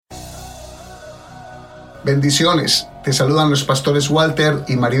Bendiciones, te saludan los pastores Walter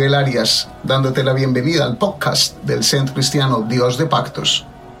y Maribel Arias, dándote la bienvenida al podcast del Centro Cristiano Dios de Pactos.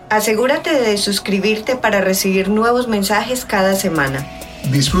 Asegúrate de suscribirte para recibir nuevos mensajes cada semana.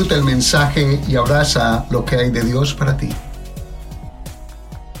 Disfruta el mensaje y abraza lo que hay de Dios para ti.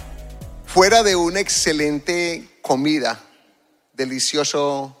 Fuera de una excelente comida,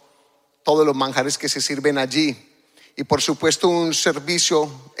 delicioso todos los manjares que se sirven allí y por supuesto un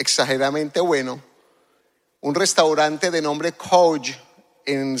servicio exageradamente bueno, un restaurante de nombre Coach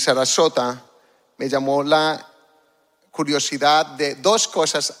en Sarasota me llamó la curiosidad de dos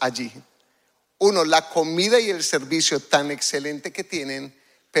cosas allí. Uno, la comida y el servicio tan excelente que tienen,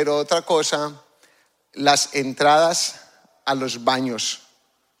 pero otra cosa, las entradas a los baños,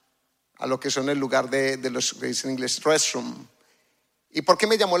 a lo que son el lugar de los que dicen en inglés restroom. ¿Y por qué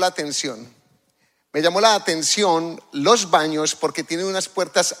me llamó la atención? Me llamó la atención los baños porque tienen unas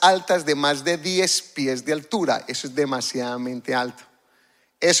puertas altas de más de 10 pies de altura. Eso es demasiadamente alto.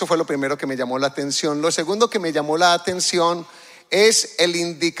 Eso fue lo primero que me llamó la atención. Lo segundo que me llamó la atención es el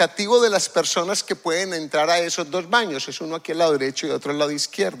indicativo de las personas que pueden entrar a esos dos baños. Es uno aquí al lado derecho y otro al lado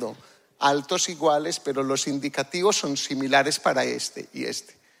izquierdo. Altos iguales, pero los indicativos son similares para este y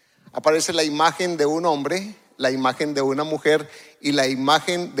este. Aparece la imagen de un hombre, la imagen de una mujer y la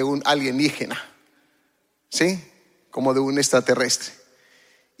imagen de un alienígena. ¿Sí? Como de un extraterrestre.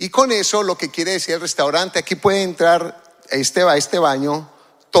 Y con eso lo que quiere decir el restaurante, aquí puede entrar a este baño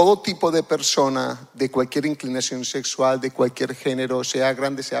todo tipo de persona de cualquier inclinación sexual, de cualquier género, sea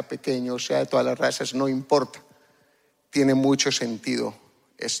grande, sea pequeño, sea de todas las razas, no importa. Tiene mucho sentido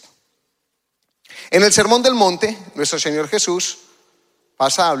esto. En el Sermón del Monte, nuestro Señor Jesús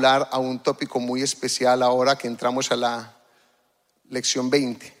pasa a hablar a un tópico muy especial ahora que entramos a la lección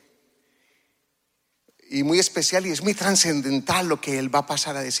 20. Y muy especial y es muy trascendental lo que Él va a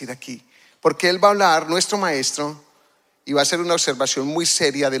pasar a decir aquí. Porque Él va a hablar, nuestro maestro, y va a hacer una observación muy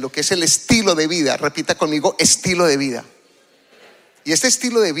seria de lo que es el estilo de vida. Repita conmigo, estilo de vida. Y este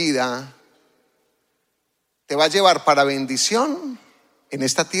estilo de vida te va a llevar para bendición en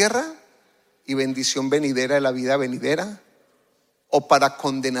esta tierra y bendición venidera de la vida venidera, o para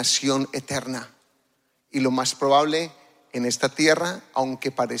condenación eterna. Y lo más probable en esta tierra,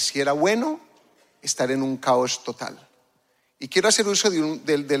 aunque pareciera bueno, estar en un caos total. Y quiero hacer uso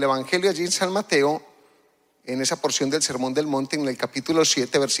del Evangelio allí en San Mateo, en esa porción del Sermón del Monte, en el capítulo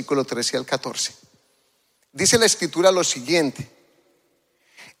 7, versículo 13 al 14. Dice la Escritura lo siguiente: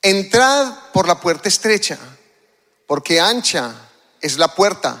 entrad por la puerta estrecha, porque ancha es la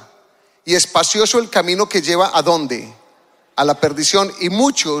puerta y espacioso el camino que lleva ¿a dónde? A la perdición, y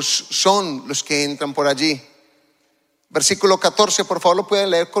muchos son los que entran por allí. Versículo 14, por favor lo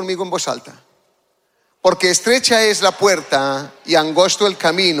pueden leer conmigo en voz alta. Porque estrecha es la puerta y angosto el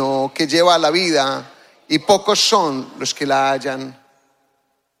camino que lleva a la vida, y pocos son los que la hallan.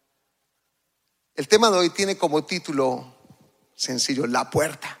 El tema de hoy tiene como título sencillo: la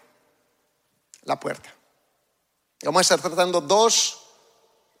puerta. La puerta. Vamos a estar tratando dos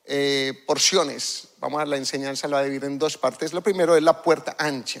porciones. Vamos a la enseñanza, la voy a dividir en dos partes. Lo primero es la puerta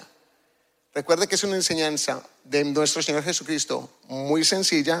ancha. Recuerde que es una enseñanza de nuestro Señor Jesucristo muy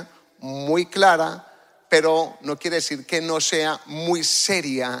sencilla, muy clara, pero no quiere decir que no sea muy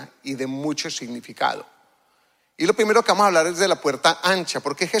seria y de mucho significado. Y lo primero que vamos a hablar es de la puerta ancha,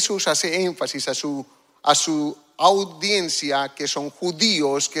 porque Jesús hace énfasis a su audiencia, que son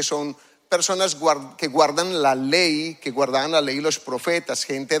judíos, que son personas que guardan la ley, que guardaban la ley los profetas,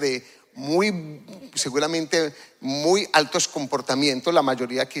 gente de seguramente muy altos comportamientos, la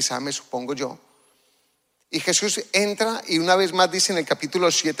mayoría quizá, me supongo yo. Y Jesús entra y una vez más dice en el capítulo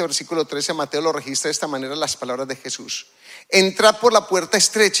 7, versículo 13, Mateo lo registra de esta manera las palabras de Jesús: entrad por la puerta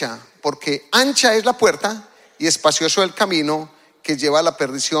estrecha, porque ancha es la puerta y espacioso el camino que lleva a la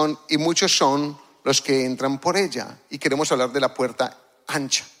perdición, y muchos son los que entran por ella. Y queremos hablar de la puerta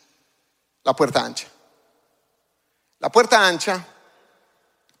ancha. La puerta ancha. La puerta ancha,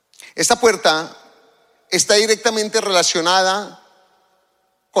 esta puerta está directamente relacionada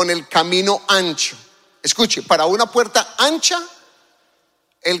con el camino ancho. Escuche, para una puerta ancha,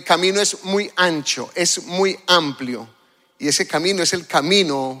 el camino es muy ancho, es muy amplio. Y ese camino es el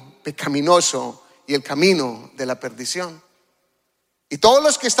camino pecaminoso y el camino de la perdición. Y todos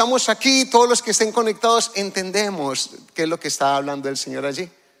los que estamos aquí, todos los que estén conectados, entendemos qué es lo que está hablando el Señor allí.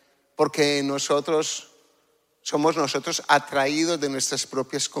 Porque somos nosotros atraídos de nuestras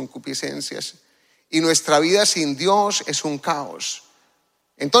propias concupiscencias. Y nuestra vida sin Dios es un caos.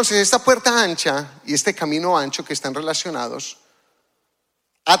 Entonces esta puerta ancha y este camino ancho que están relacionados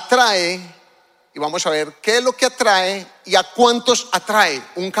atrae, y vamos a ver qué es lo que atrae y a cuántos atrae.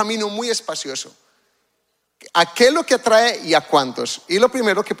 Un camino muy espacioso. ¿A qué es lo que atrae y a cuántos? Y lo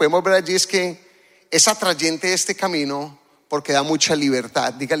primero que podemos ver allí es que es atrayente este camino porque da mucha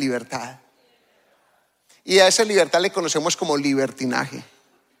libertad. Diga libertad. Y a esa libertad le conocemos como libertinaje.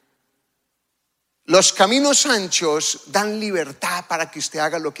 Los caminos anchos dan libertad para que usted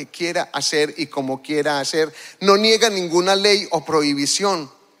haga lo que quiera hacer y como quiera hacer. No niega ninguna ley o prohibición.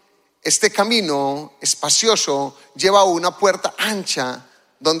 Este camino espacioso lleva a una puerta ancha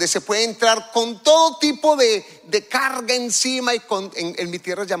donde se puede entrar con todo tipo de carga encima y en mi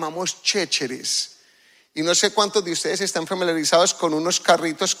tierra llamamos chécheres. Y no sé cuántos de ustedes están familiarizados con unos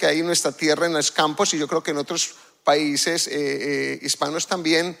carritos que hay en nuestra tierra, en los campos, y yo creo que en otros países hispanos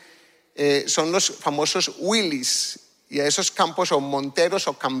también. Son los famosos Willys, y a esos campos o monteros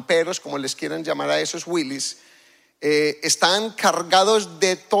o camperos, como les quieran llamar a esos Willys, están cargados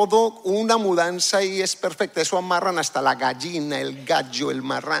de todo, una mudanza y es perfecta. Eso amarran hasta la gallina, el gallo, el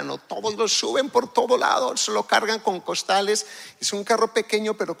marrano, todos lo suben por todo lado, se lo cargan con costales. Es un carro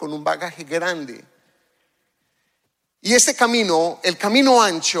pequeño pero con un bagaje grande. Y este camino, el camino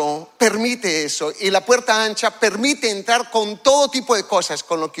ancho, permite eso, y la puerta ancha permite entrar con todo tipo de cosas,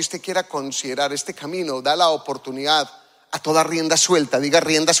 con lo que usted quiera considerar. Este camino da la oportunidad a toda rienda suelta, diga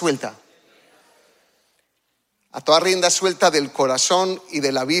rienda suelta, a toda rienda suelta del corazón y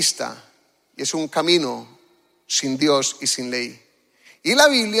de la vista. Y es un camino sin Dios y sin ley. Y la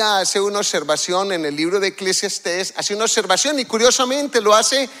Biblia hace una observación en el libro de Eclesiastés, hace una observación y curiosamente lo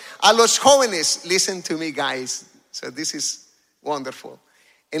hace a los jóvenes. Listen to me, guys. So this is wonderful.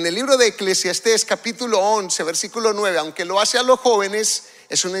 En el libro de Eclesiastés capítulo 11 versículo 9, aunque lo hace a los jóvenes,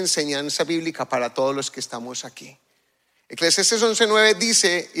 es una enseñanza bíblica para todos los que estamos aquí. Eclesiastés 11:9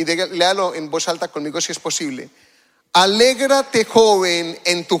 dice, y léalo en voz alta conmigo si es posible: alégrate, joven,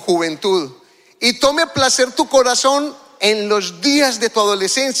 en tu juventud, y tome placer tu corazón en los días de tu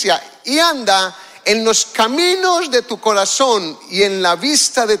adolescencia, y anda en los caminos de tu corazón y en la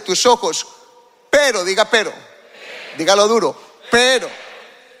vista de tus ojos. Pero, diga pero. Dígalo duro, pero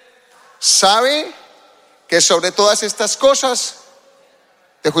sabe que sobre todas estas cosas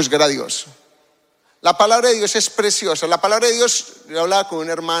te juzgará Dios. La palabra de Dios es preciosa. La palabra de Dios, yo hablaba con un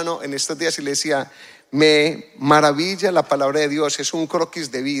hermano en estos días y le decía, me maravilla la palabra de Dios, es un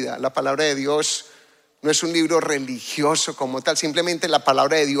croquis de vida. La palabra de Dios no es un libro religioso como tal, simplemente la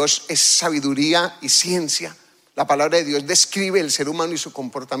palabra de Dios es sabiduría y ciencia. La palabra de Dios describe el ser humano y su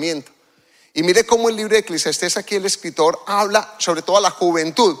comportamiento. Y mire cómo el libro de Eclesiastés, aquí el escritor habla sobre todo a la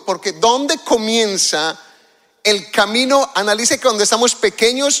juventud, porque ¿dónde comienza el camino? Analice que cuando estamos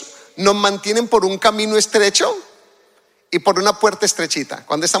pequeños nos mantienen por un camino estrecho y por una puerta estrechita,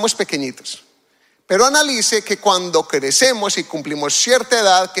 cuando estamos pequeñitos. Pero analice que cuando crecemos y cumplimos cierta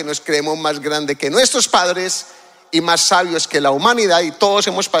edad, que nos creemos más grande que nuestros padres y más sabios que la humanidad, y todos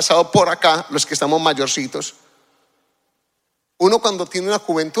hemos pasado por acá, los que estamos mayorcitos. Uno cuando tiene una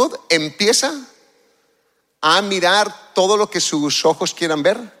juventud empieza a mirar todo lo que sus ojos quieran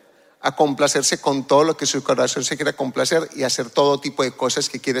ver, a complacerse con todo lo que su corazón se quiera complacer y hacer todo tipo de cosas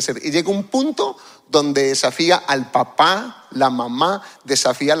que quiere hacer. Y llega un punto donde desafía al papá, la mamá,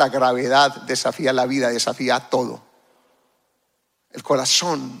 desafía la gravedad, desafía la vida, desafía todo. El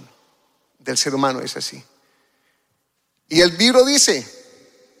corazón del ser humano es así. Y el libro dice,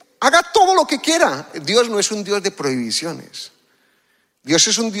 haga todo lo que quiera. Dios no es un Dios de prohibiciones. Dios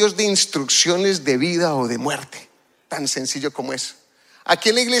es un Dios de instrucciones de vida o de muerte, tan sencillo como eso. Aquí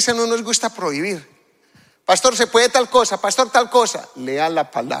en la iglesia no nos gusta prohibir. Pastor, ¿se puede tal cosa? Pastor, tal cosa. Lea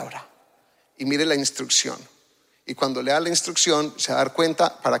la palabra y mire la instrucción. Y cuando lea la instrucción se va a dar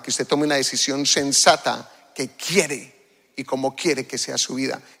cuenta para que usted tome una decisión sensata que quiere y como quiere que sea su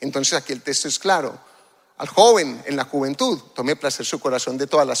vida. Entonces aquí el texto es claro. Al joven en la juventud, tome placer su corazón de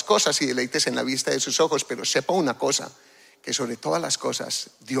todas las cosas y deleites en la vista de sus ojos, pero sepa una cosa, que sobre todas las cosas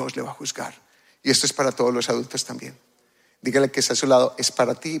Dios le va a juzgar. Y esto es para todos los adultos también. Dígale que está a su lado, es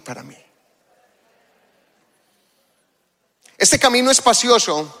para ti y para mí. Este camino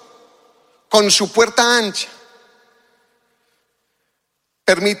espacioso, con su puerta ancha,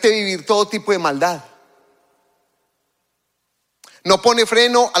 permite vivir todo tipo de maldad. No pone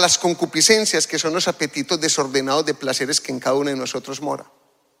freno a las concupiscencias, que son los apetitos desordenados de placeres que en cada uno de nosotros mora.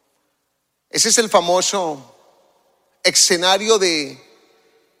 Ese es el famoso escenario de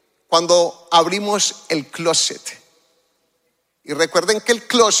cuando abrimos el closet. Y recuerden que el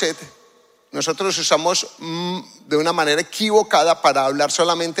closet nosotros usamos de una manera equivocada para hablar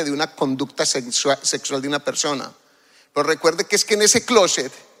solamente de una conducta sexual de una persona. Pero recuerde que es que en ese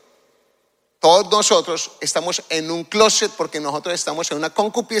closet todos nosotros estamos en un closet porque nosotros estamos en una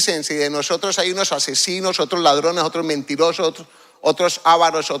concupiscencia y de nosotros hay unos asesinos, otros ladrones, otros mentirosos, otros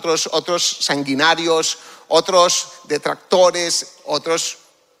ávaros, otros sanguinarios, otros detractores, otros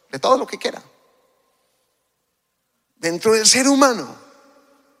de todo lo que quiera. Dentro del ser humano,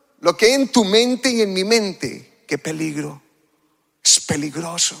 lo que hay en tu mente y en mi mente, qué peligro, es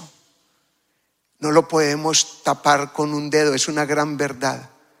peligroso. No lo podemos tapar con un dedo, es una gran verdad.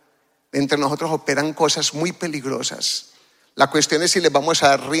 Entre nosotros operan cosas muy peligrosas. La cuestión es si les vamos a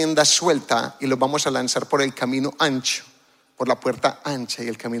dar rienda suelta y los vamos a lanzar por el camino ancho, por la puerta ancha y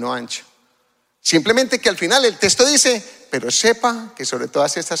el camino ancho. Simplemente que al final el texto dice, pero sepa que sobre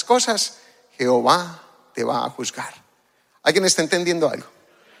todas estas cosas Jehová te va a juzgar. ¿Alguien está entendiendo algo?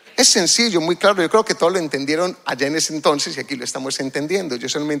 Es sencillo, muy claro. Yo creo que todos lo entendieron allá en ese entonces y aquí lo estamos entendiendo. Yo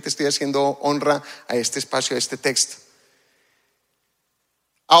solamente estoy haciendo honra a este espacio, a este texto.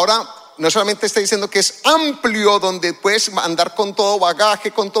 Ahora, no solamente está diciendo que es amplio, donde puedes andar con todo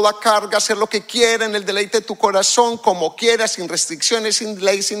bagaje, con toda carga, hacer lo que quieras, en el deleite de tu corazón, como quieras, sin restricciones, sin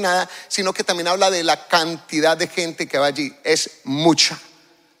ley, sin nada, sino que también habla de la cantidad de gente que va allí. Es mucha.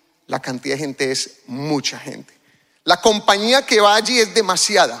 La cantidad de gente es mucha gente. La compañía que va allí es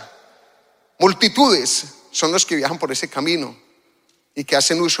demasiada. Multitudes son los que viajan por ese camino y que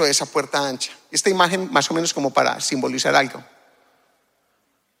hacen uso de esa puerta ancha. Esta imagen más o menos como para simbolizar algo.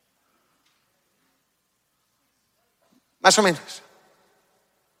 Más o menos.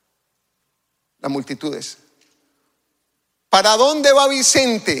 Las multitudes. ¿Para dónde va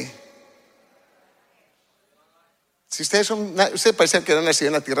Vicente? Si ustedes parecen que eran nacidos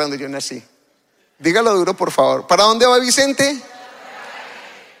en la tierra donde yo nací. Dígalo duro, por favor. ¿Para dónde va Vicente?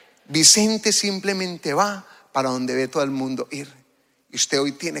 Vicente simplemente va para donde ve todo el mundo ir. Y usted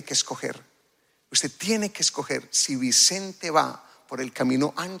hoy tiene que escoger. Usted tiene que escoger si Vicente va por el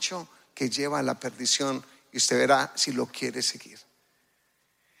camino ancho que lleva a la perdición, y usted verá si lo quiere seguir.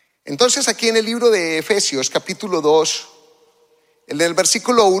 Entonces aquí en el libro de Efesios capítulo 2, en el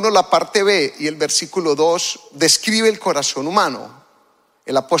versículo 1 la parte B y el versículo 2 describe el corazón humano.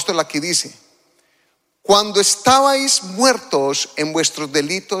 El apóstol aquí dice: cuando estabais muertos en vuestros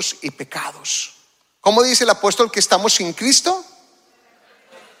delitos y pecados. ¿Cómo dice el apóstol que estamos sin Cristo?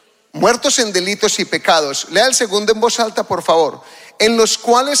 Muertos en delitos y pecados. Lea el segundo en voz alta, por favor. En los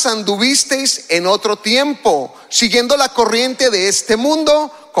cuales anduvisteis en otro tiempo, siguiendo la corriente de este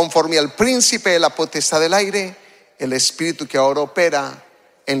mundo, conforme al príncipe de la potestad del aire, el espíritu que ahora opera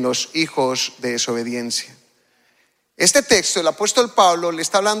en los hijos de desobediencia. Este texto, el apóstol Pablo le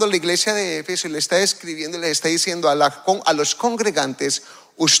está hablando a la iglesia de Éfeso y le está escribiendo, le está diciendo a los congregantes: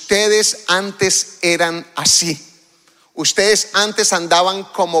 ustedes antes eran así. Ustedes antes andaban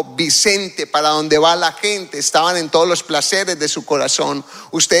como Vicente, para donde va la gente, estaban en todos los placeres de su corazón.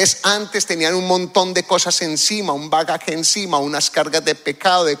 Ustedes antes tenían un montón de cosas encima, un bagaje encima, unas cargas de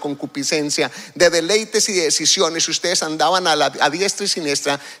pecado, de concupiscencia, de deleites y de decisiones. Ustedes andaban a diestra y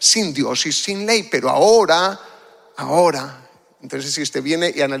siniestra, sin Dios y sin ley. Pero ahora, entonces si usted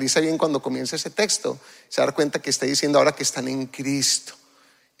viene y analiza bien cuando comienza ese texto, se da cuenta que está diciendo ahora que están en Cristo.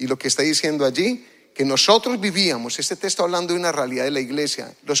 Y lo que está diciendo allí, que nosotros vivíamos, este texto hablando de una realidad de la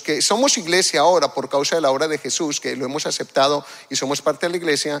iglesia. Los que somos iglesia ahora por causa de la obra de Jesús, que lo hemos aceptado y somos parte de la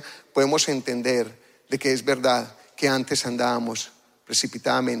iglesia, podemos entender de que es verdad que antes andábamos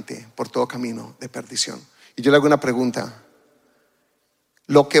precipitadamente por todo camino de perdición. Y yo le hago una pregunta: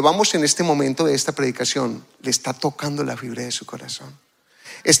 lo que vamos en este momento de esta predicación, ¿le está tocando la fibra de su corazón?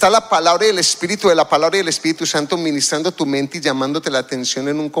 ¿Está la palabra y el Espíritu de la palabra y el Espíritu Santo ministrando tu mente y llamándote la atención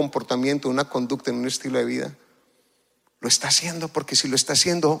en un comportamiento, una conducta, en un estilo de vida? Lo está haciendo, porque si lo está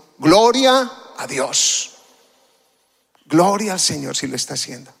haciendo, gloria a Dios. Gloria al Señor si lo está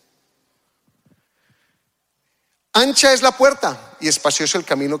haciendo. Ancha es la puerta y espacioso el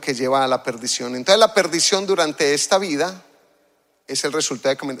camino que lleva a la perdición. Entonces la perdición durante esta vida es el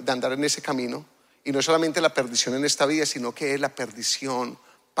resultado de andar en ese camino. Y no solamente la perdición en esta vida, sino que es la perdición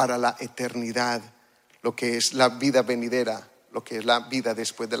para la eternidad, lo que es la vida venidera, lo que es la vida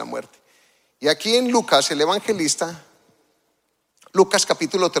después de la muerte. Y aquí en Lucas, el evangelista, Lucas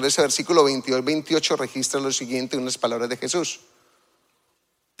capítulo 13, versículo 22-28 registra lo siguiente, unas palabras de Jesús.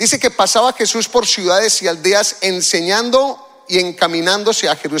 Dice que pasaba Jesús por ciudades y aldeas enseñando y encaminándose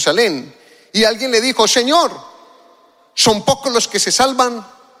a Jerusalén. Y alguien le dijo: Señor, ¿son pocos los que se salvan?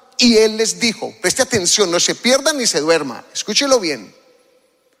 Y él les dijo, preste atención, no se pierdan ni se duerman, escúchelo bien.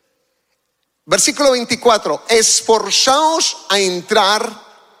 Versículo 24: esforzaos a entrar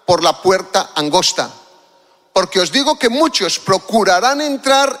por la puerta angosta, porque os digo que muchos procurarán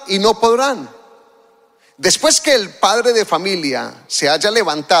entrar y no podrán. Después que el padre de familia se haya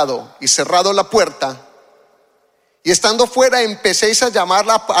levantado y cerrado la puerta, y estando fuera empecéis a llamar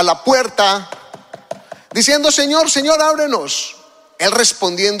a la puerta, diciendo: Señor, Señor, ábrenos. Él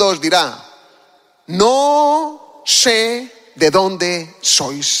respondiendo os dirá: no sé de dónde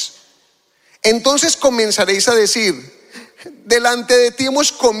sois. Entonces comenzaréis a decir: delante de ti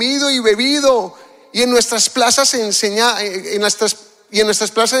hemos comido y bebido, y en nuestras plazas enseñaste.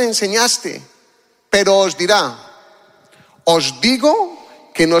 Pero os dirá: os digo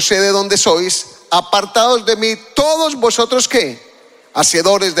que no sé de dónde sois, apartados de mí todos vosotros, ¿qué?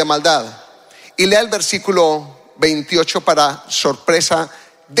 Hacedores de maldad. Y lea el versículo 28 para sorpresa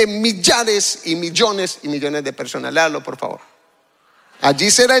de millares y millones de personas. Léalo, por favor.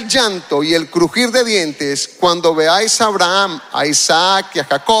 Allí será el llanto y el crujir de dientes cuando veáis a Abraham, a Isaac y a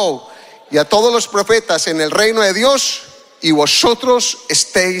Jacob y a todos los profetas en el reino de Dios, y vosotros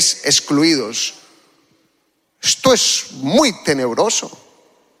estéis excluidos. Esto es muy tenebroso.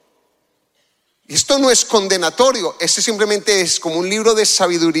 Y esto no es condenatorio. Este simplemente es como un libro de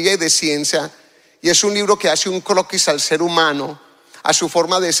sabiduría y de ciencia. Y es un libro que hace un croquis al ser humano, a su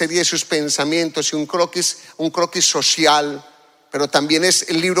forma de ser y de sus pensamientos, y un croquis social. Pero también es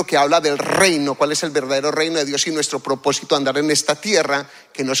el libro que habla del reino, cuál es el verdadero reino de Dios y nuestro propósito, andar en esta tierra,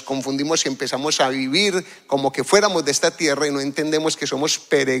 que nos confundimos y empezamos a vivir como que fuéramos de esta tierra y no entendemos que somos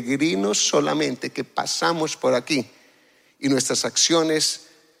peregrinos solamente, que pasamos por aquí y nuestras acciones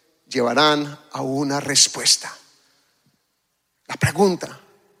llevarán a una respuesta. La pregunta: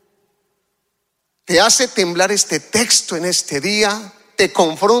 ¿te hace temblar este texto en este día? ¿Te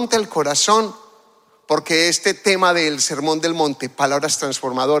confronta el corazón? Porque este tema del Sermón del Monte, palabras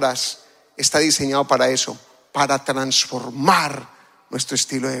transformadoras, está diseñado para eso, para transformar nuestro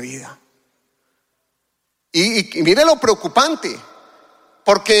estilo de vida. Y mire lo preocupante,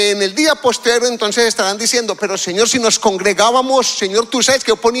 porque en el día posterior entonces estarán diciendo: pero Señor, si nos congregábamos, Señor, tú sabes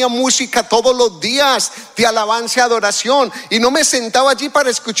que yo ponía música todos los días de alabanza y adoración, y no me sentaba allí para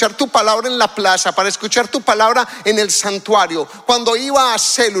escuchar tu palabra en la plaza, para escuchar tu palabra en el santuario, cuando iba a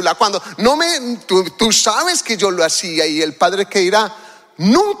célula, cuando tú sabes que yo lo hacía. Y el Padre que dirá: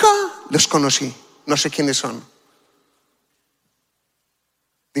 nunca los conocí, no sé quiénes son.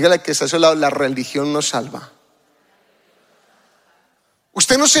 Dígale que está a su lado: la religión no salva.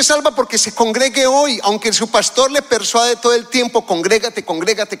 Usted no se salva porque se congregue hoy, aunque su pastor le persuade todo el tiempo: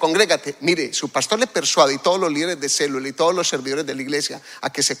 congrégate. Mire, su pastor le persuade, y todos los líderes de célula y todos los servidores de la iglesia, a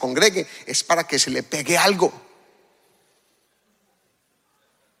que se congregue, es para que se le pegue algo.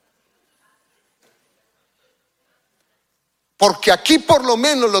 Porque aquí por lo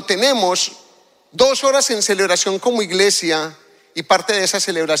menos lo tenemos 2 horas en celebración como iglesia, y parte de esa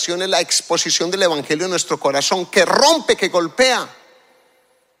celebración es la exposición del evangelio en nuestro corazón, que rompe, que golpea.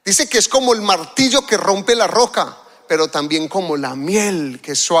 Dice que es como el martillo que rompe la roca, pero también como la miel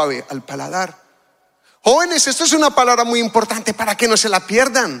que es suave al paladar. Jóvenes, esto es una palabra muy importante para que no se la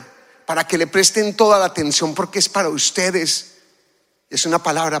pierdan, para que le presten toda la atención, porque es para ustedes. Es una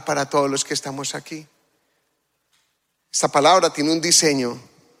palabra para todos los que estamos aquí. Esta palabra tiene un diseño.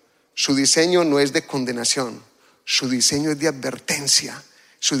 Su diseño no es de condenación, su diseño es de advertencia,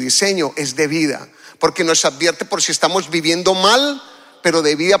 su diseño es de vida, porque nos advierte por si estamos viviendo mal, pero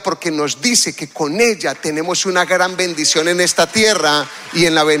de vida porque nos dice que con ella tenemos una gran bendición en esta tierra y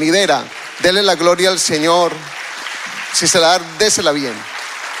en la venidera. Dele la gloria al Señor. Si se la da, désela bien.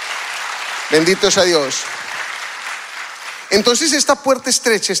 Bendito sea Dios. Entonces esta puerta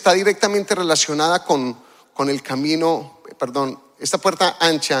estrecha está directamente relacionada con el camino, esta puerta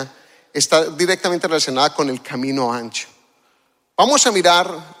ancha está directamente relacionada con el camino ancho. Vamos a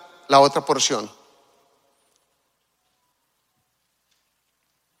mirar la otra porción.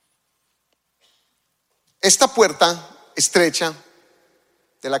 Esta puerta estrecha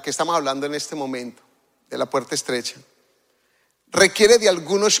de la que estamos hablando en este momento, de la puerta estrecha, requiere de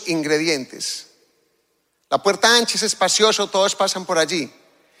algunos ingredientes. La puerta ancha es espacioso, todos pasan por allí,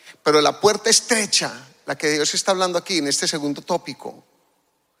 pero la puerta estrecha, la que Dios está hablando aquí en este segundo tópico,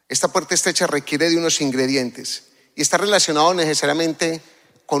 esta puerta estrecha requiere de unos ingredientes y está relacionado necesariamente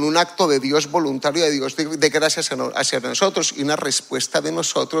con un acto de Dios voluntario, de Dios de gracia hacia nosotros, y una respuesta de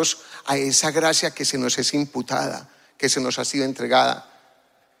nosotros a esa gracia que se nos es imputada, que se nos ha sido entregada.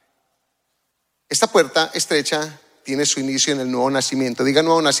 Esta puerta estrecha tiene su inicio en el nuevo nacimiento. Diga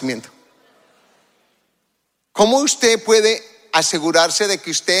nuevo nacimiento. ¿Cómo usted puede asegurarse de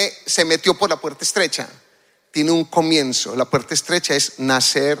que usted se metió por la puerta estrecha? Tiene un comienzo. La puerta estrecha es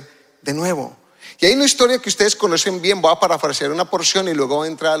nacer de nuevo. Y hay una historia que ustedes conocen bien. Voy a parafrasear una porción y luego voy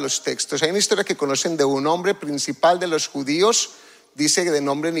a entrar a los textos. Hay una historia que conocen de un hombre principal de los judíos, dice de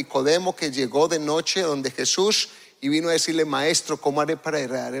nombre Nicodemo, que llegó de noche donde Jesús y vino a decirle: maestro, ¿cómo haré para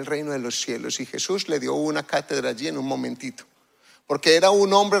heredar el reino de los cielos? Y Jesús le dio una cátedra allí en un momentito. porque era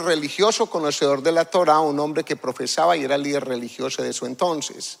un hombre religioso, conocedor de la Torá, un hombre que profesaba y era líder religioso de su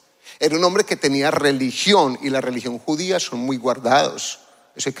entonces. Era un hombre que tenía religión, y la religión judía son muy guardados,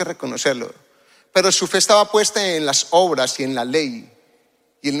 eso hay que reconocerlo. Pero su fe estaba puesta en las obras y en la ley,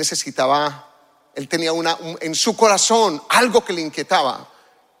 y él tenía en su corazón algo que le inquietaba.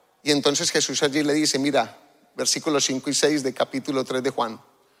 Y entonces Jesús allí le dice, mira, versículos 5 y 6 de capítulo 3 de Juan.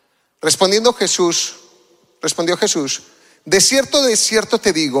 Respondió Jesús, de cierto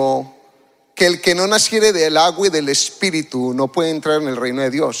te digo, que el que no naciere del agua y del Espíritu no puede entrar en el reino de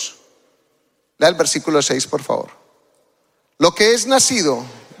Dios. Lea el versículo 6, por favor. Lo que es nacido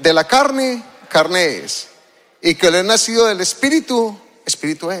de la carne, carne es, y que lo es nacido del Espíritu,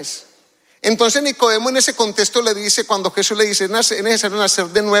 Espíritu es. Entonces Nicodemo en ese contexto le dice, cuando Jesús le dice, es necesario nacer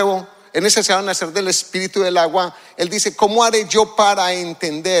de nuevo, es necesario nacer del Espíritu y del agua, él dice, ¿cómo haré yo para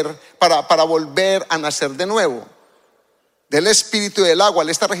entender, para volver a nacer de nuevo? Del Espíritu y del agua. Él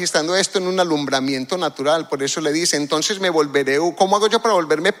está registrando esto en un alumbramiento natural, por eso le dice, entonces me volveré, ¿cómo hago yo para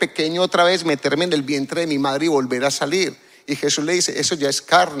volverme pequeño otra vez, meterme en el vientre de mi madre y volver a salir? Y Jesús le dice, eso ya es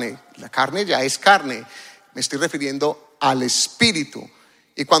carne, la carne ya es carne, me estoy refiriendo al Espíritu.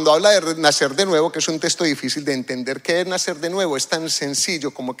 Y cuando habla de nacer de nuevo, que es un texto difícil de entender, ¿qué es nacer de nuevo? Es tan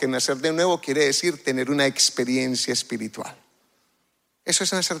sencillo como que nacer de nuevo quiere decir tener una experiencia espiritual. Eso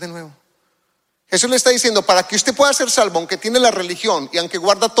es nacer de nuevo. Jesús le está diciendo, para que usted pueda ser salvo, aunque tiene la religión y aunque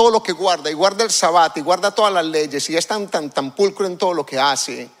guarda todo lo que guarda, y guarda el sabbat, y guarda todas las leyes, y es tan pulcro en todo lo que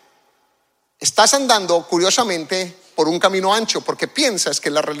hace, estás andando curiosamente por un camino ancho, porque piensas que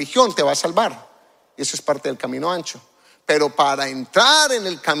la religión te va a salvar, y eso es parte del camino ancho. Pero para entrar en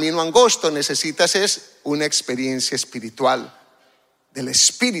el camino angosto necesitas una experiencia espiritual del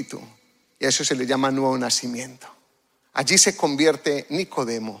Espíritu, y a eso se le llama nuevo nacimiento. Allí se convierte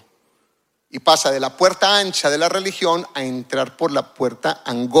Nicodemo y pasa de la puerta ancha de la religión a entrar por la puerta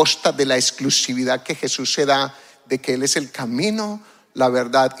angosta de la exclusividad que Jesús se da, de que Él es el camino, la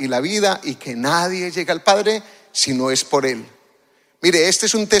verdad y la vida, y que nadie llega al Padre si no es por Él. Mire, este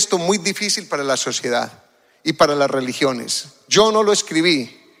es un texto muy difícil para la sociedad y para las religiones. Yo no lo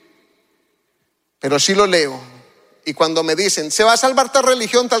escribí, pero sí lo leo. Y cuando me dicen, ¿se va a salvar tal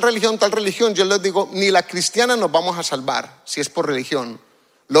religión, yo les digo, ni la cristiana nos vamos a salvar si es por religión.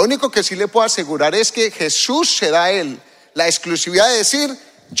 Lo único que sí le puedo asegurar es que Jesús se da a Él la exclusividad de decir,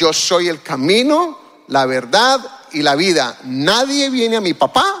 yo soy el camino, la verdad y la vida. Nadie viene a mi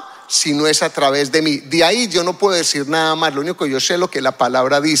papá si no es a través de mí. De ahí yo no puedo decir nada más, lo único que yo sé es lo que la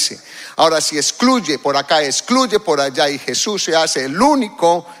palabra dice. Ahora, si excluye por acá, excluye por allá, y Jesús se hace el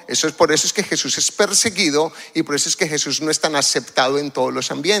único, por eso es que Jesús es perseguido, y por eso es que Jesús no es tan aceptado en todos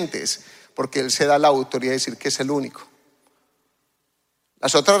los ambientes, porque Él se da la autoridad de decir que es el único.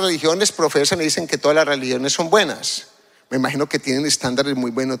 Las otras religiones profesan y dicen que todas las religiones son buenas. Me imagino que tienen estándares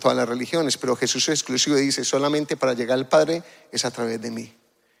muy buenos todas las religiones, pero Jesús es exclusivo y dice, solamente para llegar al Padre es a través de mí.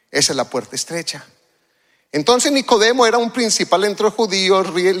 Esa es la puerta estrecha. Entonces Nicodemo era un principal entre los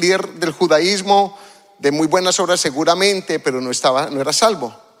judíos, líder del judaísmo, de muy buenas obras seguramente, pero no era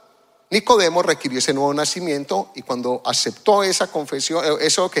salvo. Nicodemo requirió ese nuevo nacimiento, y cuando aceptó esa confesión,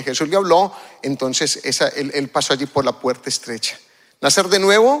 eso que Jesús le habló, entonces él pasó allí por la puerta estrecha. Nacer de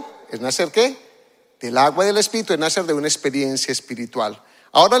nuevo es nacer ¿qué? Del agua y del Espíritu, es nacer de una experiencia espiritual.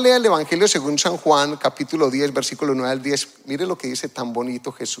 Ahora lea el Evangelio según San Juan, capítulo 10, versículo 9 al 10. Mire lo que dice tan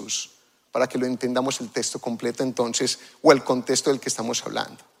bonito Jesús, para que lo entendamos el texto completo entonces, o el contexto del que estamos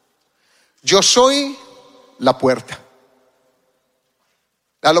hablando. Yo soy la puerta.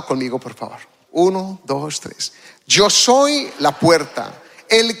 Dalo conmigo, por favor. 1, 2, 3. Yo soy la puerta.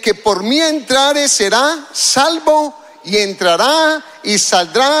 El que por mí entrare será salvo, y entrará y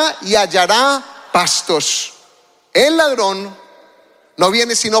saldrá y hallará pastos. El ladrón no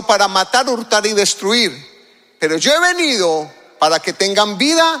viene sino para matar, hurtar y destruir, pero yo he venido para que tengan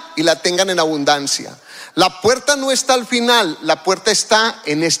vida y la tengan en abundancia. La puerta no está al final, la puerta está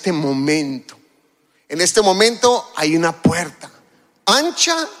en este momento. En este momento hay una puerta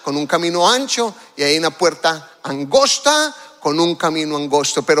ancha con un camino ancho, y hay una puerta angosta con un camino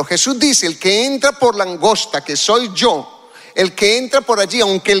angosto. Pero Jesús dice, el que entra por la angosta, que soy yo, el que entra por allí,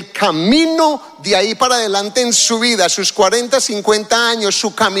 aunque el camino de ahí para adelante en su vida, sus 40, 50 años,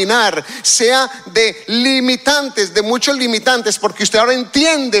 su caminar sea de limitantes, de muchos limitantes, porque usted ahora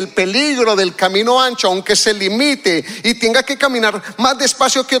entiende el peligro del camino ancho, aunque se limite y tenga que caminar más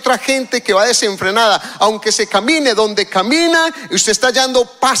despacio que otra gente que va desenfrenada, aunque se camine donde camina, usted está hallando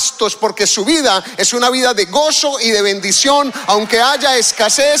pastos, porque su vida es una vida de gozo y de bendición, aunque haya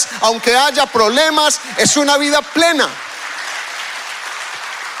escasez, aunque haya problemas, es una vida plena.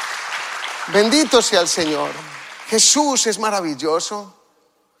 Bendito sea el Señor. Jesús es maravilloso.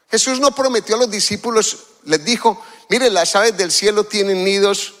 Jesús no prometió a los discípulos, les dijo: mire, las aves del cielo tienen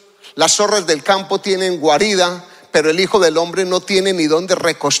nidos, las zorras del campo tienen guarida, pero el Hijo del Hombre no tiene ni dónde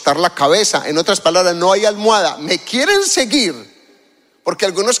recostar la cabeza. En otras palabras, no hay almohada. ¿Me quieren seguir? Porque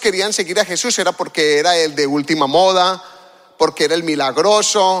algunos querían seguir a Jesús, era porque era el de última moda, porque era el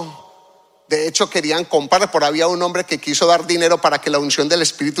milagroso. De hecho, querían comprar, por había un hombre que quiso dar dinero para que la unción del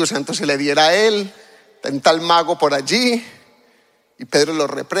Espíritu Santo se le diera a él. Un tal mago por allí. Y Pedro lo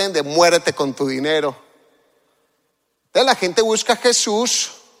reprende: muérete con tu dinero. Entonces la gente busca a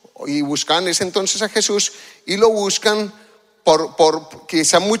Jesús, y buscan en ese entonces a Jesús, y lo buscan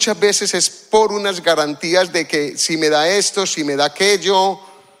quizá muchas veces es por unas garantías de que si me da esto, si me da aquello.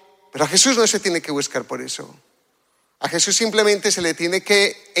 Pero a Jesús no se tiene que buscar por eso. A Jesús simplemente se le tiene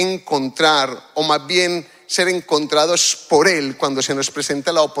que encontrar, o más bien ser encontrados por Él cuando se nos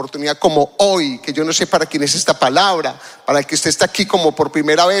presenta la oportunidad, como hoy, que yo no sé para quién es esta palabra, para el que usted está aquí como por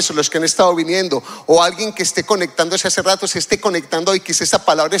primera vez, o los que han estado viniendo, o alguien que esté conectándose hace rato, se esté conectando hoy, quizá esta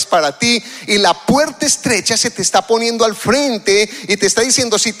palabra es para ti, y la puerta estrecha se te está poniendo al frente y te está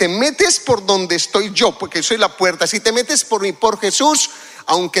diciendo: si te metes por donde estoy yo, porque soy la puerta, si te metes por mí, por Jesús,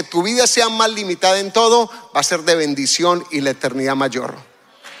 aunque tu vida sea más limitada en todo, va a ser de bendición y la eternidad mayor.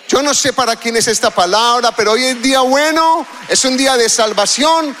 Yo no sé para quién es esta palabra, pero hoy es día bueno, es un día de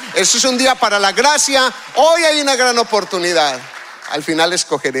salvación, eso es un día para la gracia. Hoy hay una gran oportunidad, al final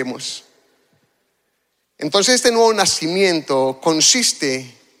escogeremos. Entonces este nuevo nacimiento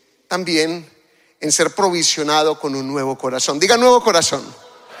consiste también en ser provisionado con un nuevo corazón. Diga: nuevo corazón.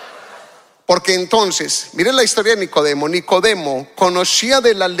 Porque entonces, miren la historia de Nicodemo. Nicodemo conocía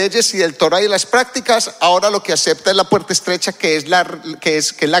de las leyes y del Torah y de las prácticas. Ahora lo que acepta es la puerta estrecha, que es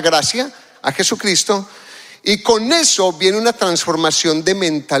la gracia, a Jesucristo. Y con eso viene una transformación de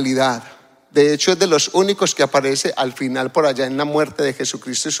mentalidad. De hecho, es de los únicos que aparece al final, por allá en la muerte de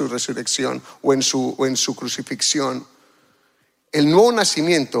Jesucristo y su resurrección, o en su crucifixión. El nuevo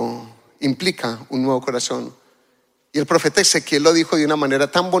nacimiento implica un nuevo corazón. Y el profeta Ezequiel lo dijo de una manera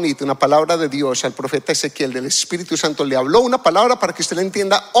tan bonita, una palabra de Dios al profeta Ezequiel, del Espíritu Santo. Le habló una palabra para que usted la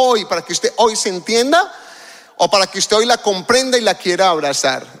entienda hoy, para que usted hoy se entienda, o para que usted hoy la comprenda y la quiera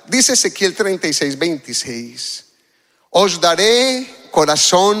abrazar. Dice Ezequiel 36:26: os daré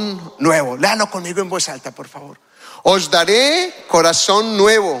corazón nuevo. Léalo conmigo en voz alta, por favor. Os daré corazón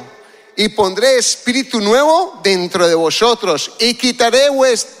nuevo y pondré espíritu nuevo dentro de vosotros, y quitaré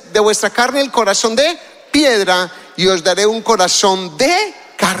de vuestra carne el corazón de piedra, y os daré un corazón de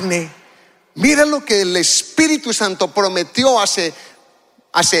carne. Mira lo que el Espíritu Santo prometió hace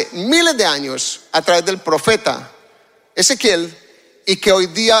miles de años a través del profeta Ezequiel, y que hoy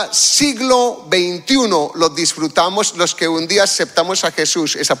día, siglo XXI, lo disfrutamos los que un día aceptamos a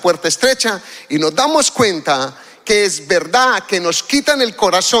Jesús, esa puerta estrecha, y nos damos cuenta que es verdad que nos quitan el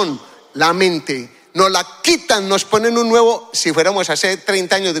corazón, la mente, nos la quitan, nos ponen un nuevo, si fuéramos hace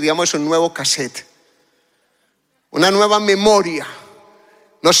 30 años diríamos un nuevo cassette, una nueva memoria.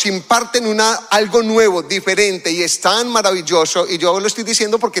 Nos imparten algo nuevo, diferente, y es tan maravilloso. Y yo lo estoy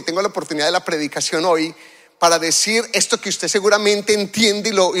diciendo porque tengo la oportunidad de la predicación hoy para decir esto que usted seguramente entiende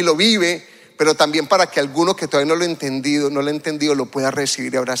y lo vive, pero también para que alguno que todavía no lo ha entendido lo pueda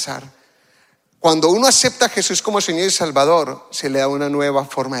recibir y abrazar. Cuando uno acepta a Jesús como Señor y Salvador, se le da una nueva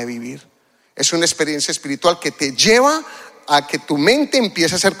forma de vivir. Es una experiencia espiritual que te lleva a que tu mente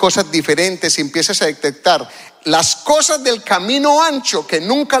empiece a hacer cosas diferentes, y empiezas a detectar las cosas del camino ancho que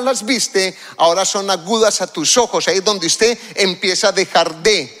nunca las viste, ahora son agudas a tus ojos. Ahí es donde usted empieza a dejar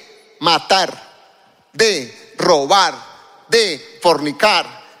de matar, de robar, de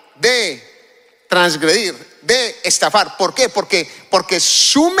fornicar, de transgredir, de estafar. ¿Por qué? Porque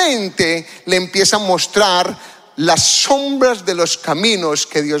su mente le empieza a mostrar las sombras de los caminos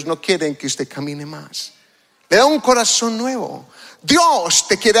que Dios no quiere que usted camine más. Le da un corazón nuevo. Dios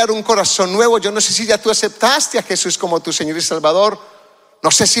te quiere dar un corazón nuevo. Yo no sé si ya tú aceptaste a Jesús como tu Señor y Salvador. No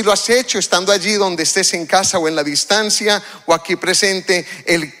sé si lo has hecho estando allí donde estés, en casa o en la distancia o aquí presente.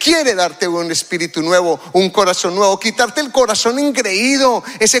 Él quiere darte un espíritu nuevo, un corazón nuevo, quitarte el corazón engreído,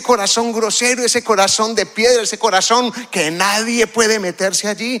 ese corazón grosero, ese corazón de piedra, ese corazón que nadie puede meterse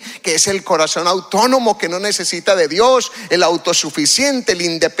allí, que es el corazón autónomo, que no necesita de Dios, el autosuficiente, el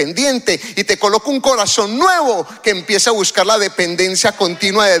independiente. Y te coloca un corazón nuevo que empieza a buscar la dependencia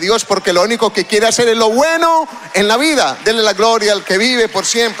continua de Dios, porque lo único que quiere hacer es lo bueno en la vida. Denle la gloria al que vive por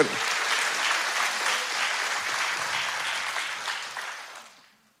siempre.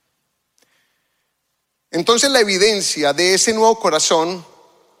 Entonces la evidencia de ese nuevo corazón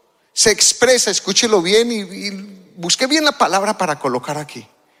se expresa, escúchelo bien y busque bien la palabra para colocar aquí.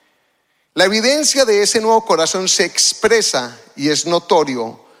 La evidencia de ese nuevo corazón se expresa y es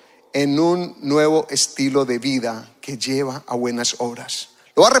notorio en un nuevo estilo de vida que lleva a buenas obras.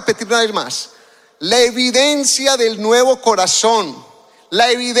 Lo voy a repetir una vez más. La evidencia del nuevo corazón,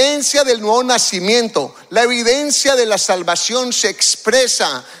 la evidencia del nuevo nacimiento, la evidencia de la salvación se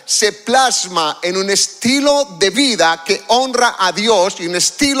expresa, se plasma en un estilo de vida que honra a Dios y un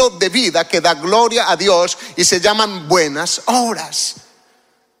estilo de vida que da gloria a Dios y se llaman buenas obras.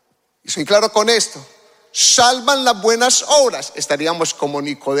 Y soy claro con esto. Salvan las buenas obras. Estaríamos como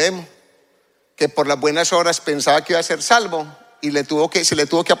Nicodemo, que por las buenas obras pensaba que iba a ser salvo y se le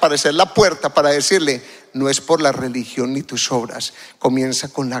tuvo que aparecer la puerta para decirle: no es por la religión ni tus obras, comienza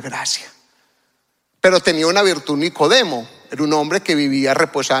con la gracia. Pero tenía una virtud Nicodemo, era un hombre que vivía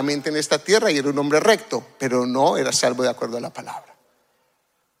reposadamente en esta tierra y era un hombre recto, pero no era salvo de acuerdo a la palabra.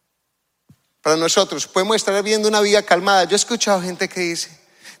 Para nosotros podemos estar viviendo una vida calmada. Yo he escuchado gente que dice,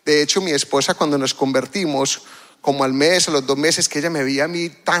 de hecho mi esposa, cuando nos convertimos, como al mes o los 2 meses, que ella me veía a mí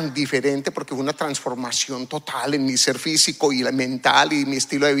tan diferente, porque fue una transformación total en mi ser físico y mental y mi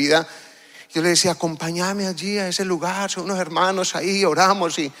estilo de vida. Yo le decía: acompáñame allí a ese lugar, son unos hermanos ahí,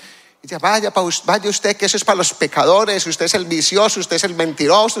 oramos. Y ella: vaya usted, que eso es para los pecadores, usted es el vicioso, usted es el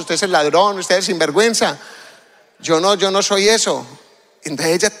mentiroso, usted es el ladrón, usted es el sinvergüenza. Yo no soy eso.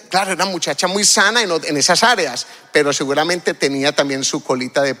 Entonces ella, claro, era una muchacha muy sana en esas áreas, pero seguramente tenía también su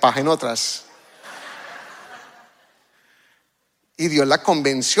colita de paja en otras. Y Dios la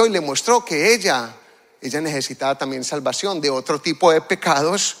convenció y le mostró que ella necesitaba también salvación de otro tipo de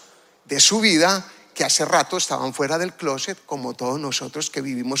pecados de su vida que hace rato estaban fuera del closet, como todos nosotros que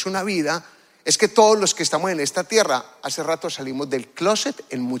vivimos una vida. Es que todos los que estamos en esta tierra hace rato salimos del closet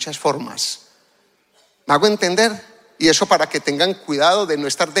en muchas formas. ¿Me hago entender? Y eso para que tengan cuidado de no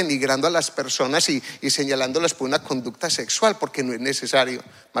estar denigrando a las personas y señalándolas por una conducta sexual, porque no es necesario.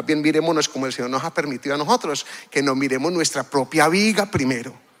 Más bien mirémonos como el Señor nos ha permitido a nosotros, que nos miremos nuestra propia viga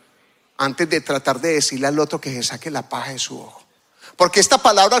primero, antes de tratar de decirle al otro que se saque la paja de su ojo. Porque esta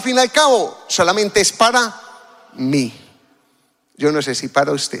palabra, al fin y al cabo, solamente es para mí. Yo no sé si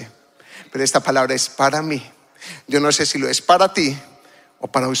para usted, pero esta palabra es para mí. Yo no sé si lo es para ti o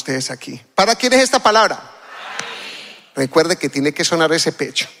para ustedes aquí. ¿Para quién es esta palabra? Recuerde que tiene que sonar ese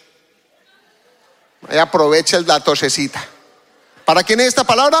pecho. Ahí aprovecha la tosecita. ¿Para quién es esta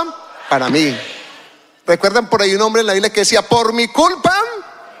palabra? Para mí. ¿Recuerdan por ahí un hombre en la Biblia que decía: por mi culpa,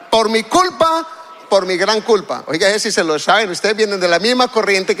 por mi gran culpa? Oiga, si se lo saben, ustedes vienen de la misma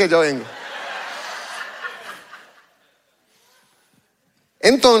corriente que yo vengo.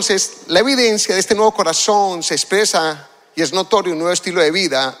 Entonces, la evidencia de este nuevo corazón se expresa y es notorio un nuevo estilo de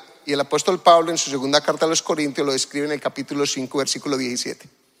vida. Y el apóstol Pablo, en su segunda carta a los Corintios, lo describe en el capítulo 5, versículo 17.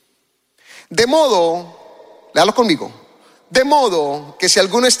 De modo, léalo conmigo, de modo que si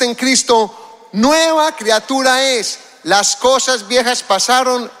alguno está en Cristo, nueva criatura es. Las cosas viejas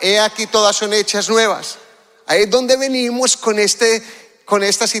pasaron, he aquí todas son hechas nuevas. Ahí es donde venimos con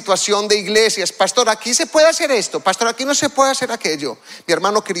esta situación de iglesias. Pastor, aquí se puede hacer esto, pastor, aquí no se puede hacer aquello. Mi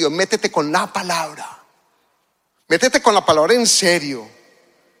hermano querido, métete con la palabra. Métete con la palabra en serio.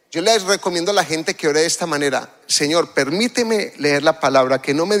 Yo les recomiendo a la gente que ore de esta manera: Señor, permíteme leer la palabra,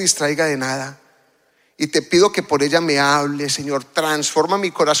 que no me distraiga de nada. Y te pido que por ella me hable, Señor. Transforma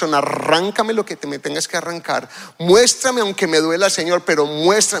mi corazón, arráncame lo que me tengas que arrancar. Muéstrame, aunque me duela, Señor, pero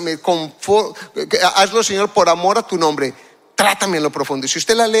muéstrame, hazlo, Señor, por amor a tu nombre. Trátame en lo profundo. Y si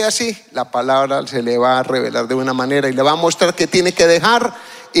usted la lee así, la palabra se le va a revelar de una manera y le va a mostrar qué tiene que dejar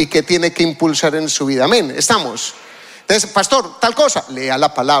y qué tiene que impulsar en su vida. Amén, ¿estamos? Entonces, pastor, tal cosa, lea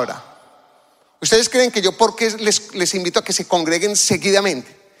la palabra. ¿Ustedes creen que yo por qué les invito a que se congreguen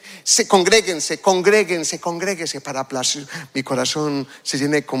seguidamente? Congréguense para aplaudir. Mi corazón se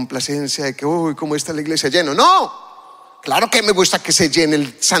llene de complacencia de que, uy, cómo está la iglesia lleno. No, claro que me gusta que se llene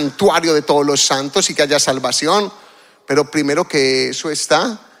el santuario de todos los santos y que haya salvación, pero primero que eso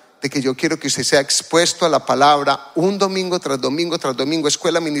está, de que yo quiero que usted sea expuesto a la palabra un domingo tras domingo tras domingo,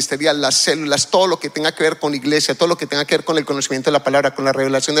 escuela ministerial, las células, todo lo que tenga que ver con iglesia, todo lo que tenga que ver con el conocimiento de la palabra, con la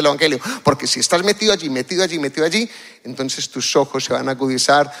revelación del evangelio. Porque si estás metido allí, entonces tus ojos se van a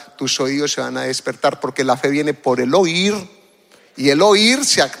agudizar, tus oídos se van a despertar, porque la fe viene por el oír y el oír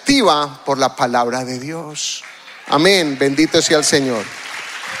se activa por la palabra de Dios. Amén, bendito sea el Señor.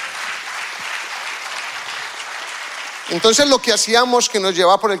 Entonces lo que hacíamos, que nos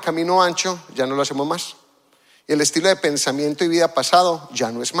llevaba por el camino ancho, ya no lo hacemos más. Y el estilo de pensamiento y vida pasado ya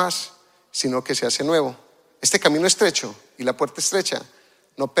no es más, sino que se hace nuevo. Este camino estrecho y la puerta estrecha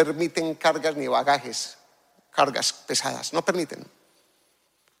no permiten cargas ni bagajes, cargas pesadas, no permiten.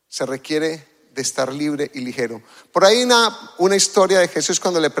 Se requiere de estar libre y ligero. Por ahí una historia de Jesús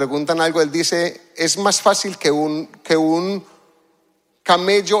cuando le preguntan algo, él dice, es más fácil que un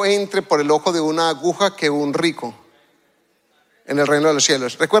camello entre por el ojo de una aguja que un rico en el reino de los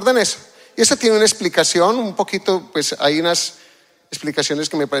cielos. ¿Recuerdan eso? Y eso tiene una explicación, un poquito, pues hay unas explicaciones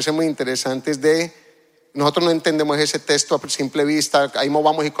que me parecen muy interesantes nosotros no entendemos ese texto a simple vista. Ahí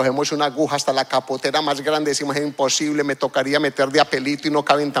vamos y cogemos una aguja hasta la capotera más grande, decimos es imposible, me tocaría meter de a pelito y no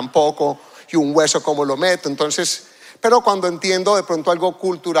caben tampoco, y un hueso como lo meto. Entonces, pero cuando entiendo de pronto algo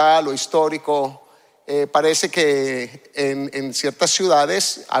cultural o histórico, parece que en ciertas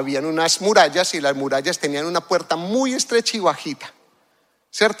ciudades habían unas murallas y las murallas tenían una puerta muy estrecha y bajita,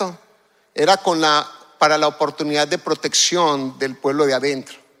 ¿cierto? Era para la oportunidad de protección del pueblo de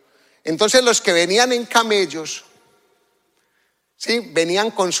adentro. Entonces los que venían en camellos, ¿sí?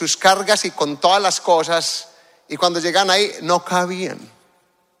 Venían con sus cargas y con todas las cosas, y cuando llegan ahí no cabían.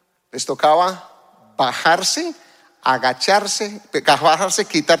 Les tocaba bajarse, agacharse,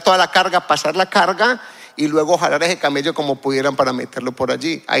 quitar toda la carga, pasar la carga y luego jalar ese camello como pudieran para meterlo por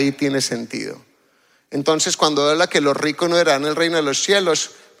allí. Ahí tiene sentido. Entonces cuando habla que los ricos no eran el reino de los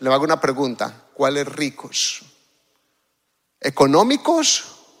cielos, le hago una pregunta: ¿cuáles ricos?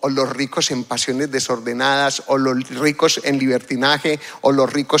 ¿Económicos? ¿O los ricos en pasiones desordenadas? ¿O los ricos en libertinaje? ¿O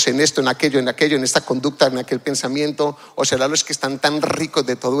los ricos en esto, en aquello, en esta conducta, en aquel pensamiento? ¿O será los que están tan ricos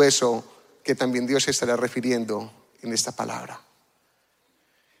de todo eso que también Dios se estará refiriendo en esta palabra?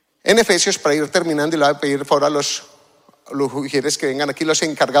 En Efesios, para ir terminando, y le voy a pedir por favor a los mujeres que vengan aquí, los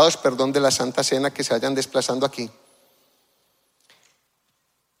encargados, de la Santa Cena, que se vayan desplazando aquí.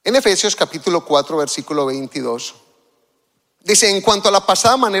 En Efesios capítulo 4, versículo 22. Dice: en cuanto a la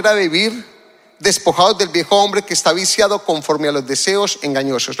pasada manera de vivir, despojados del viejo hombre que está viciado conforme a los deseos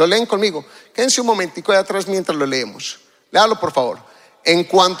engañosos. ¿Lo leen conmigo? Quédense un momentico de atrás mientras lo leemos. Léalo por favor. En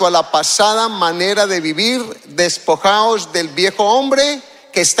cuanto a la pasada manera de vivir, despojados del viejo hombre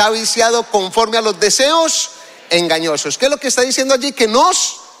que está viciado conforme a los deseos engañosos. ¿Qué es lo que está diciendo allí? Que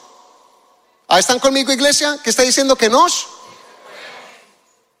nos... ¿Están conmigo, iglesia? ¿Qué está diciendo? Que nos...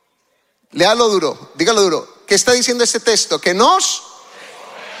 Léalo duro, dígalo duro. ¿Qué está diciendo este texto? Que nos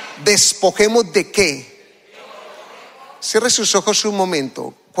despojemos de qué. Cierre sus ojos un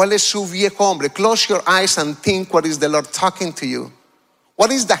momento. ¿Cuál es su viejo hombre? Close your eyes and think what is the Lord talking to you.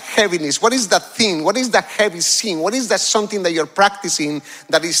 What is the heaviness? What is that thing? What is that heavy sin? What is that something that you're practicing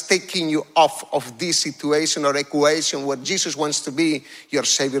that is taking you off of this situation or equation where Jesus wants to be your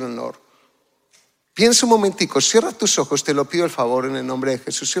Savior and Lord? Piensa un momentico, cierra tus ojos, te lo pido el favor en el nombre de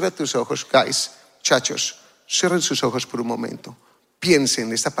Jesús. Cierra tus ojos, guys, chachos, cierren sus ojos por un momento.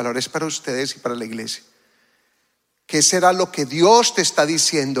 Piensen, esta palabra es para ustedes y para la iglesia. ¿Qué será lo que Dios te está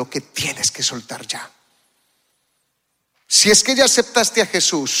diciendo que tienes que soltar ya? Si es que ya aceptaste a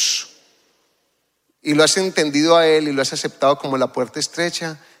Jesús y lo has entendido a Él y lo has aceptado como la puerta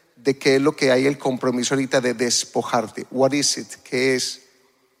estrecha, ¿de qué es lo que hay el compromiso ahorita de despojarte? What is it? ¿Qué es?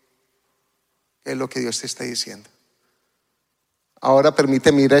 ¿Qué es lo que Dios te está diciendo? Ahora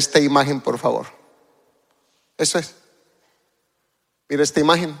mira esta imagen, por favor. Eso es. Mira esta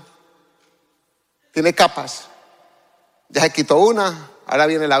imagen. Tiene capas. Ya se quitó una, ahora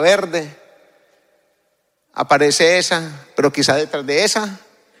viene la verde. Aparece esa, pero quizá detrás de esa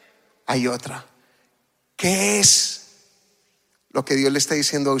hay otra. ¿Qué es lo que Dios le está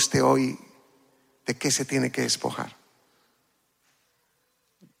diciendo a usted hoy? ¿De qué se tiene que despojar?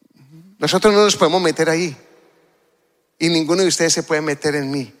 Nosotros no nos podemos meter ahí y ninguno de ustedes se puede meter en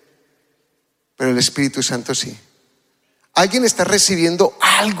mí, pero el Espíritu Santo sí. ¿Alguien está recibiendo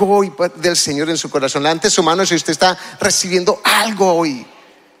algo hoy del Señor en su corazón? Levante su mano si usted está recibiendo algo hoy.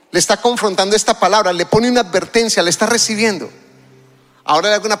 Le está confrontando esta palabra, le pone una advertencia, le está recibiendo. Ahora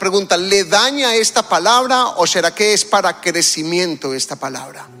le hago una pregunta: ¿le daña esta palabra o será que es para crecimiento esta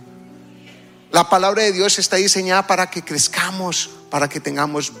palabra? La palabra de Dios está diseñada para que crezcamos, para que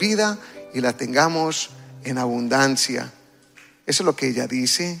tengamos vida y la tengamos en abundancia. Eso es lo que ella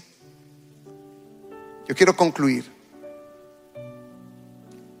dice. Yo quiero concluir.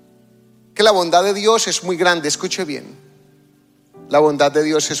 Que la bondad de Dios es muy grande, escuche bien. La bondad de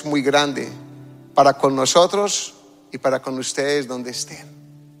Dios es muy grande para con nosotros y para con ustedes donde estén.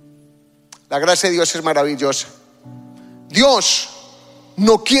 La gracia de Dios es maravillosa. Dios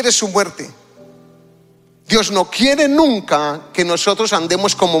no quiere su muerte. Dios no quiere nunca que nosotros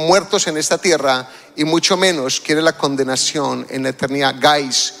andemos como muertos en esta tierra, y mucho menos quiere la condenación en la eternidad.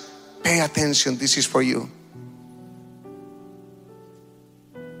 Guys, pay attention, this is for you.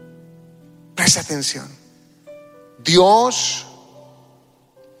 Presta atención. Dios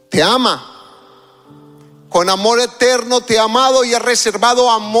te ama Con amor eterno te he amado y he reservado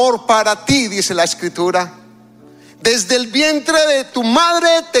amor para ti, dice la Escritura. Desde el vientre de tu madre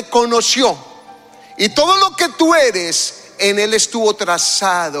te conoció, y todo lo que tú eres en él estuvo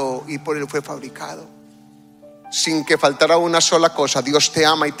trazado y por él fue fabricado. Sin que faltara una sola cosa, Dios te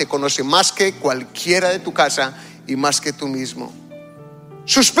ama y te conoce más que cualquiera de tu casa y más que tú mismo.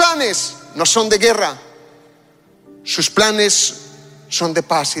 Sus planes no son de guerra, sus planes son de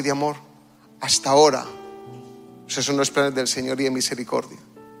paz y de amor. Hasta ahora, esos son los planes del Señor y de misericordia.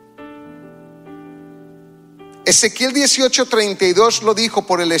 Ezequiel 18:32 lo dijo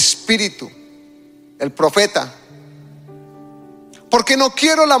por el Espíritu, el profeta. Porque no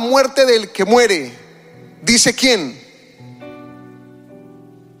quiero la muerte del que muere. ¿Dice quién?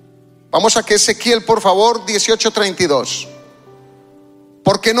 Vamos a que Ezequiel, por favor, 18:32.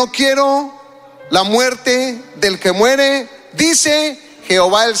 Porque no quiero la muerte del que muere, dice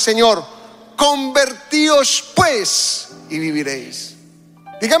Jehová el Señor. Convertíos pues y viviréis.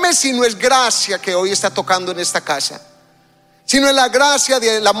 Dígame si no es gracia que hoy está tocando en esta casa, si no es la gracia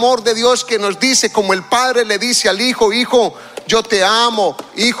del amor de Dios que nos dice, como el padre le dice al hijo: hijo, yo te amo,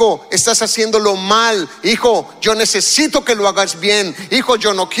 hijo, estás haciéndolo mal, hijo, yo necesito que lo hagas bien, hijo,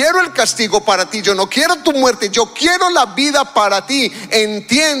 yo no quiero el castigo para ti, yo no quiero tu muerte, yo quiero la vida para ti,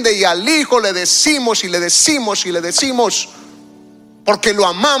 entiende. Y al hijo le decimos y le decimos y le decimos, porque lo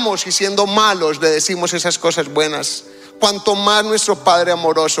amamos, y siendo malos le decimos esas cosas buenas. Cuanto más nuestro Padre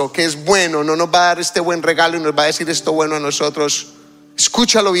amoroso, que es bueno, no nos va a dar este buen regalo y nos va a decir esto bueno a nosotros.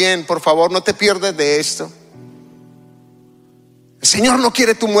 Escúchalo bien, por favor, no te pierdas de esto. El Señor no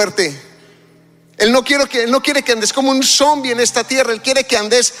quiere tu muerte. Él no quiere que andes como un zombie en esta tierra. Él quiere que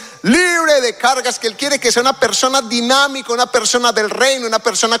andes libre de cargas, que Él quiere que sea una persona dinámica, una persona del reino, una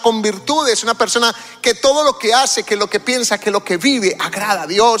persona con virtudes, una persona que todo lo que hace, que lo que piensa, que lo que vive agrada a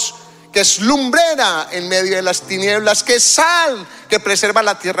Dios, que es lumbrera en medio de las tinieblas, que es sal, que preserva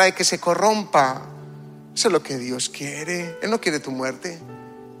la tierra de que se corrompa. Eso es lo que Dios quiere. Él no quiere tu muerte.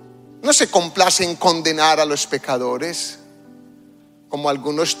 No se complace en condenar a los pecadores, como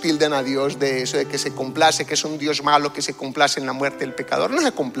algunos tilden a Dios de eso, de que se complace, que es un Dios malo, que se complace en la muerte del pecador. No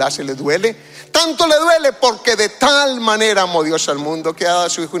se complace, le duele. Tanto le duele porque de tal manera amó Dios al mundo, que ha dado a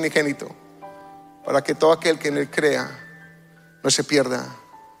su Hijo unigénito, para que todo aquel que en Él crea no se pierda,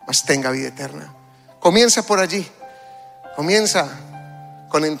 mas tenga vida eterna. Comienza por allí. Comienza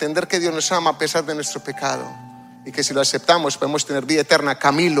con entender que Dios nos ama a pesar de nuestro pecado, y que si lo aceptamos podemos tener vida eterna.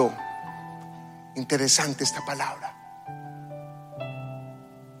 Camilo, interesante esta palabra.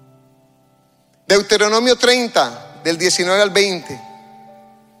 Deuteronomio 30, del 19 al 20.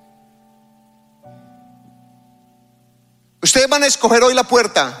 Ustedes van a escoger hoy la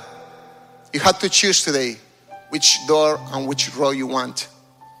puerta. You have to choose today which door and which row you want.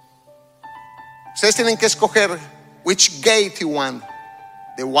 Ustedes tienen que escoger which gate you want,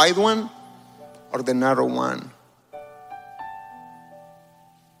 the wide one or the narrow one,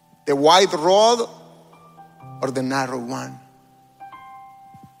 the wide road or the narrow one.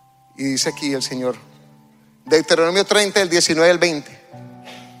 Y dice aquí el Señor, Deuteronomio 30, del 19 al 20.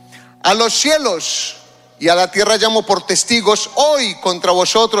 A los cielos y a la tierra llamo por testigos hoy contra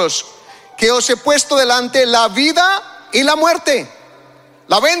vosotros, que os he puesto delante la vida y la muerte,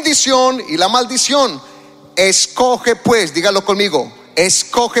 la bendición y la maldición. Escoge pues, dígalo conmigo,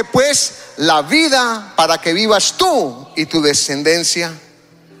 escoge pues la vida para que vivas tú y tu descendencia,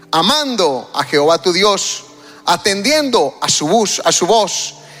 amando a Jehová tu Dios, atendiendo a su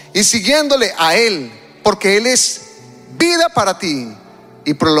voz y siguiéndole a Él, porque Él es vida para ti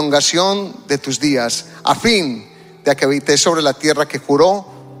y prolongación de tus días, a fin de que habites sobre la tierra que juró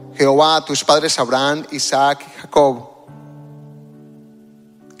Jehová a tus padres Abraham, Isaac y Jacob,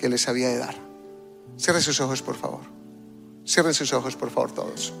 que les había de dar. Cierren sus ojos, por favor. Cierren sus ojos, por favor,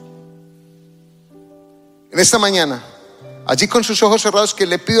 todos. En esta mañana, allí con sus ojos cerrados, que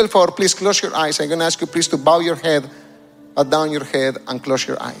le pido el favor, please close your eyes. I'm going to ask you please to bow down your head and close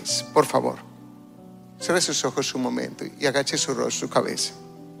your eyes. Por favor, cierre sus ojos un momento y agache su rostro, su cabeza.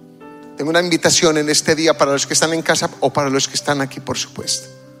 Tengo una invitación en este día para los que están en casa o para los que están aquí, por supuesto.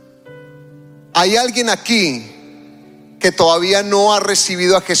 Hay alguien aquí que todavía no ha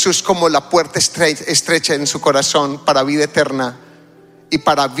recibido a Jesús como la puerta estrecha en su corazón para vida eterna y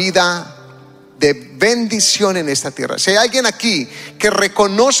para vida de bendición en esta tierra. Si hay alguien aquí que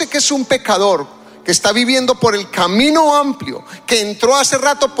reconoce que es un pecador, que está viviendo por el camino amplio, que entró hace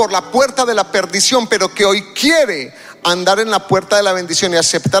rato por la puerta de la perdición, pero que hoy quiere andar en la puerta de la bendición y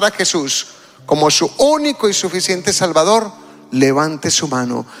aceptar a Jesús como su único y suficiente Salvador, levante su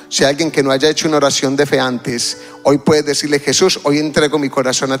mano. Si hay alguien que no haya hecho una oración de fe antes, hoy puedes decirle: Jesús, hoy entrego mi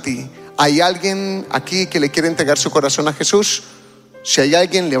corazón a ti. ¿Hay alguien aquí que le quiere entregar su corazón a Jesús? Si hay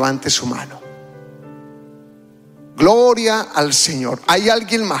alguien, levante su mano. Gloria al Señor. ¿Hay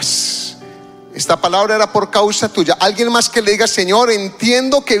alguien más? Esta palabra era por causa tuya. Alguien más que le diga: Señor,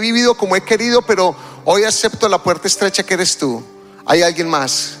 entiendo que he vivido como he querido, pero hoy acepto la puerta estrecha que eres tú. ¿Hay alguien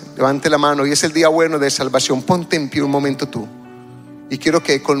más? Levante la mano. Hoy es el día bueno de salvación. Ponte en pie un momento tú. Y quiero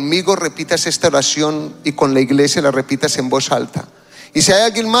que conmigo repitas esta oración y con la iglesia la repitas en voz alta. Y si hay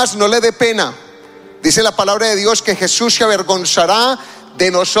alguien más, no le dé pena. Dice la palabra de Dios que Jesús se avergonzará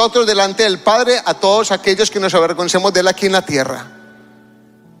de nosotros delante del Padre a todos aquellos que nos avergoncemos de Él aquí en la tierra.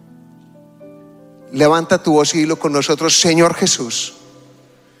 Levanta tu voz y dilo con nosotros: Señor Jesús,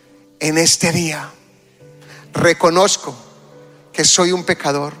 en este día reconozco que soy un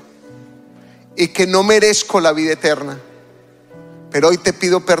pecador y que no merezco la vida eterna, pero hoy te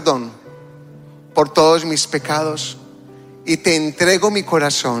pido perdón por todos mis pecados y te entrego mi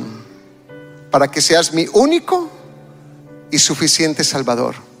corazón para que seas mi único y suficiente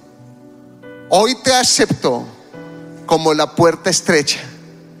Salvador. Hoy te acepto como la puerta estrecha.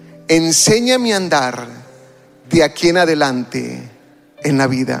 Enséñame a andar de aquí en adelante en la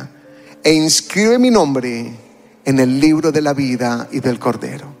vida e inscribe mi nombre en el libro de la vida y del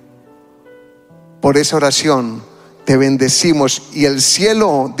Cordero. Por esa oración te bendecimos, y el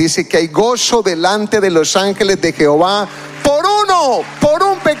cielo dice que hay gozo delante de los ángeles de Jehová por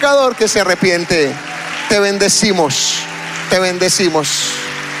un pecador que se arrepiente. Te bendecimos, te bendecimos.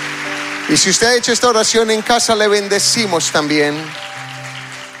 Y si usted ha hecho esta oración en casa, le bendecimos también.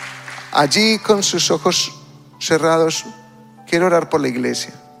 Allí con sus ojos cerrados, quiero orar por la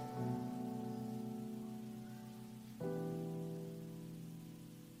iglesia.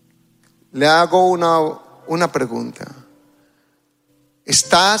 Le hago una pregunta.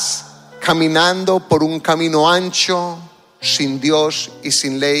 ¿Estás caminando por un camino ancho, sin Dios y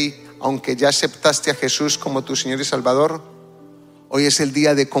sin ley, aunque ya aceptaste a Jesús como tu Señor y Salvador? Hoy es el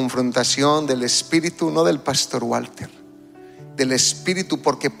día de confrontación del Espíritu, no del pastor Walter, del Espíritu,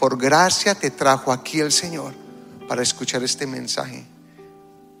 porque por gracia te trajo aquí el Señor para escuchar este mensaje.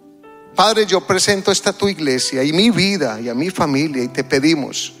 Padre, yo presento esta tu iglesia y mi vida y a mi familia, y te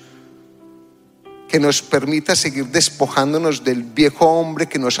pedimos que nos permita seguir despojándonos del viejo hombre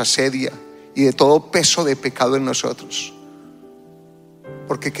que nos asedia y de todo peso de pecado en nosotros,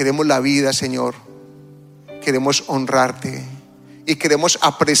 porque queremos la vida, Señor. Queremos honrarte y queremos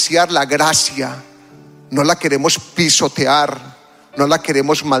apreciar la gracia. No la queremos pisotear, no la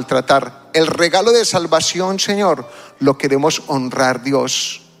queremos maltratar. El regalo de salvación, Señor, lo queremos honrar,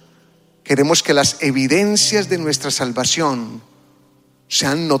 Dios. Queremos que las evidencias de nuestra salvación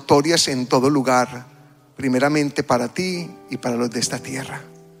sean notorias en todo lugar, primeramente para ti y para los de esta tierra.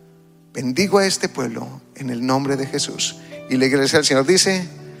 Bendigo a este pueblo en el nombre de Jesús. Y la iglesia del Señor dice: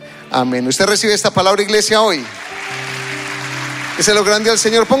 amén. ¿Usted recibe esta palabra, iglesia, hoy? Ese es lo grande al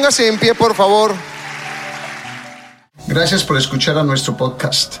Señor. Póngase en pie, por favor. Gracias por escuchar a nuestro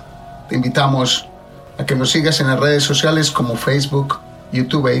podcast. Te invitamos a que nos sigas en las redes sociales como Facebook,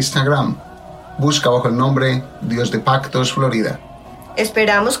 YouTube e Instagram. Busca bajo el nombre Dios de Pactos Florida.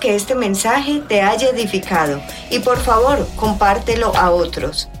 Esperamos que este mensaje te haya edificado y por favor compártelo a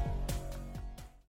otros.